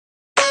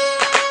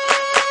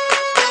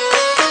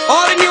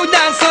All the new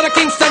dance out of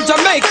Kingston,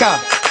 Jamaica.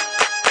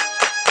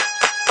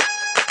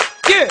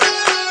 Yeah.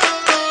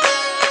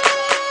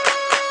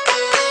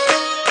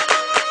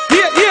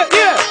 Yeah, yeah,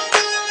 yeah.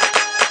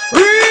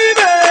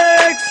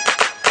 Remix.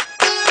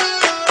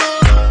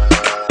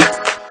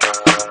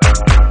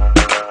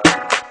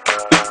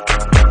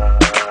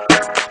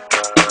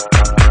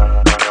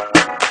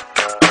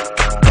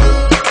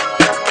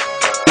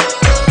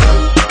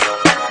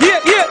 Yeah,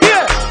 yeah,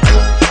 yeah.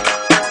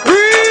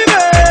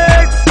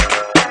 Remix.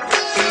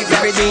 She's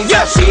everything,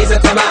 yeah. She's a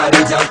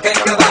tamale, junk and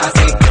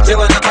kavasi. She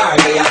wanna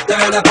party after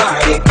the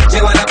party. She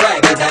wanna play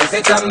me dance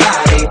with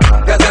somebody.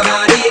 Cause her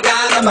body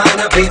got a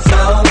mind of its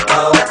own.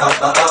 Oh, oh,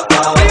 oh, oh,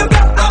 oh.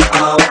 Oh,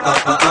 oh, oh,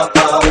 oh, oh,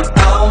 oh.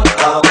 Oh,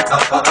 oh,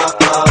 oh, oh, oh,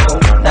 oh.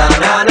 Na,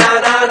 na, na,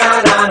 na, na,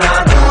 na, na.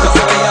 Just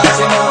the way how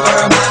she move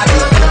her body.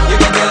 You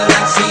can tell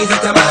that she's a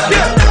tamale.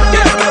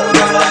 Just move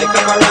her like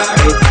a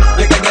Ferrari.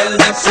 You can tell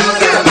that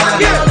she's a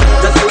tamale.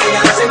 Just the way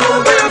how she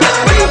move her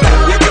body.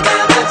 You can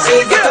tell that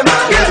she's a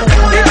tamale.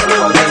 It's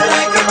moving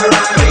like a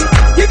Ferrari.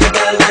 You can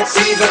tell that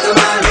she's a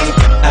tamale.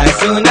 As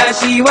soon as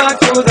she walks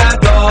through that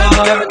door,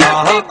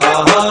 oh,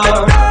 oh,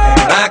 oh,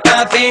 and back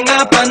a thing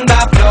up on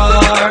the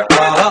floor,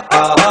 oh,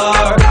 oh,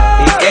 oh,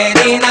 it's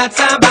getting hot,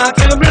 about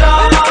to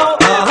blow, oh,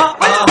 oh,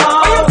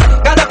 oh,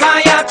 got a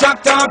fire truck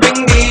to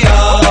bring the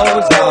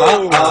hose,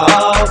 oh, oh,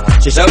 oh,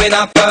 she's showing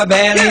off her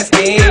belly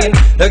skin,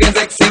 looking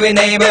sexy with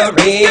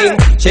neighboring,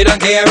 she don't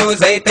care who's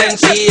hating,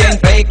 she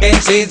ain't faking,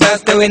 she's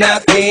just doing her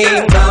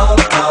thing, oh,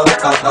 oh,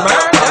 oh, oh,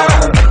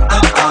 oh, oh,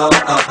 oh,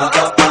 oh, oh,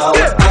 oh, oh,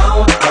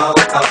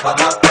 oh.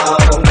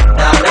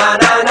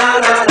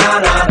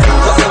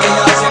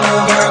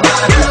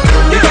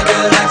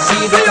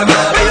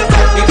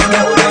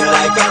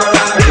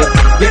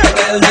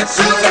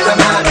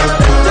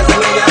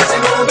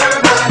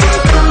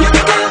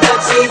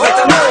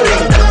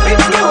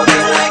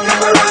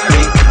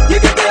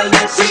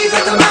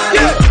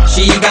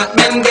 She got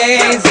men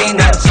gazing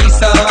at, she's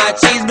so hot,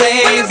 she's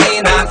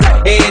blazing hot.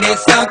 It is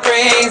so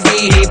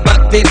crazy,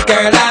 but this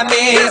girl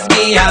amaze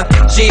me.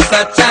 She's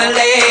such a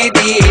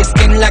lady,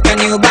 skin like a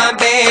newborn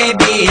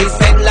baby,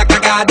 scent like a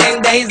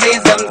garden daisy,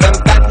 some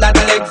fat like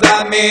the legs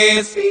of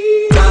miss.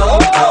 Oh,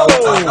 oh,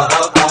 oh,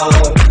 oh, oh,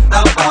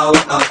 oh, oh,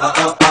 oh, oh,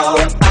 oh,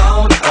 oh,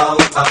 oh,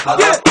 oh, oh,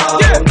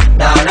 oh,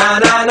 na na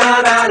na na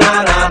na na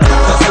na.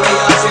 Just the way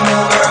how she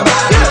move her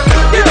body,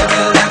 you can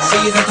tell that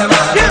she's a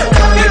tamale.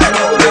 It's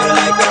moving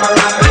like a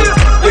Ferrari.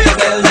 You can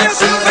tell that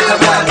she's a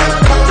tamale.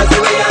 Just the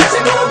way how she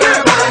move her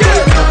body,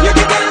 you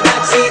can tell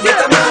that she's a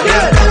tamale.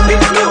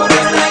 It's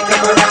moving like a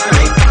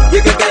Ferrari.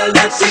 You can tell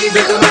that she's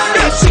a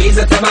tamale. She's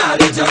a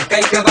tamale, junk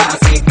and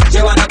kavasi. She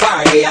wanna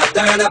party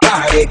after the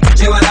party.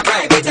 She wanna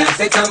private dance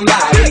with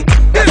somebody.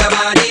 Cause her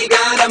body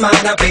got a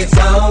mind of its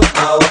own.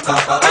 Oh, oh,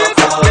 oh, oh,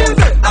 oh.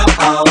 Oh,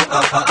 oh,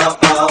 oh, oh, oh,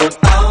 oh.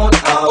 Oh,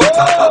 oh, oh,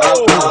 oh,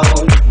 oh,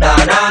 oh. Na,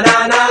 na, na,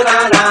 na, na,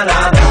 na, na.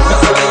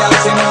 Just the way how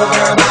she move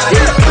her body.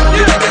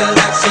 You can tell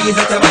that she's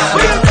a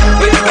tamale.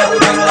 It's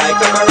moving like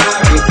a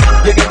Ferrari.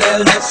 You can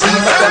tell that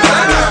she's a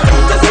tamale.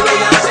 Just the way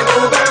how she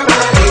move her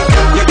body.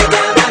 You can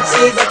tell that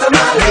she's a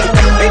tamale.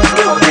 It's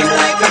moving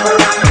like a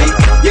Ferrari.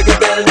 You can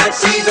tell that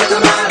she's a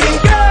tamale.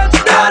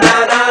 Na, na,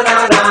 na, na,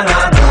 na, na.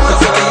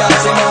 Just the way how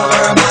she move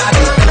her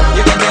body.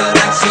 You can tell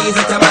that she's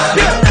a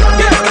tamale.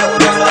 It's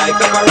moving like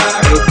a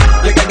Ferrari.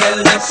 You can tell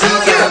that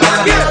she's a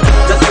tamale.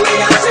 Just the way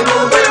how she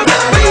move her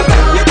body.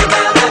 You can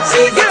tell that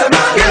she's a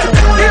tamale.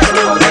 It's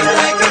moving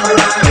like a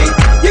Ferrari.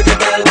 You can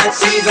tell that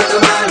she's a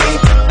tamale.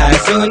 As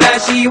soon as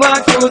she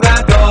walks through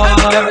that door,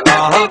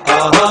 oh,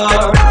 oh,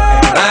 oh,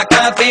 and back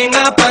a thing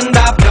up on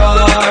the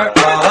floor,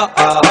 oh,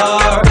 oh,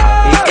 oh,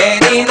 it's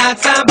getting hot,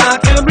 about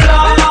to blow,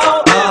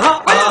 oh,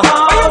 oh,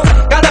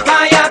 oh, got a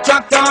fire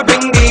truck to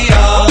bring the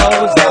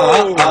hose,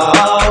 oh,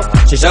 oh,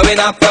 oh, she's showing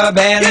off her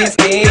belly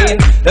skin,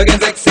 looking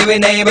sexy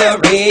with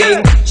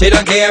neighboring, she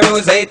don't care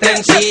who's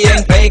hating, she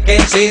ain't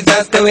faking, she's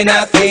just doing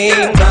her thing,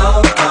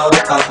 oh, oh,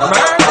 oh, oh,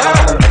 oh,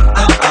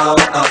 oh, oh,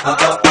 oh, oh,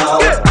 oh,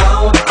 oh,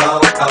 oh,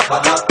 oh, oh,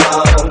 oh,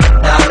 oh,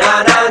 na na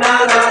na na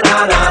na na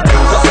na.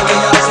 Just the way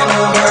how she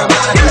move her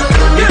body,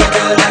 you can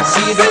tell that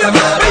she's a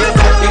tamale.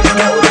 It's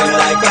moving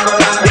like a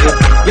Ferrari.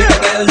 You can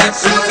tell that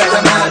she's a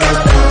tamale.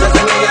 Just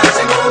the way how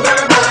she move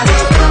her body,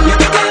 you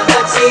can tell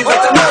that she's a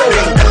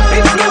tamale.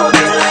 It's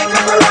moving like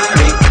a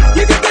Ferrari.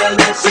 You can tell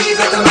that she's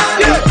a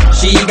tamale.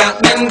 She got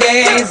men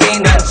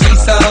gazing at, she's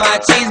so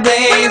hot, she's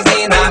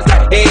blazing hot.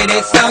 It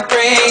is so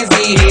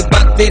crazy,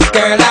 but this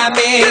girl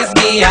amaze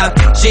me.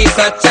 She's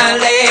such a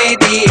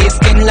lady,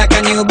 skin like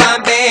a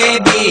newborn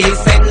baby,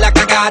 scent like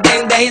a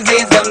garden daisy,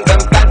 some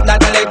fat like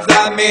the legs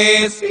of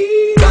miss.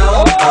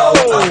 Oh, oh,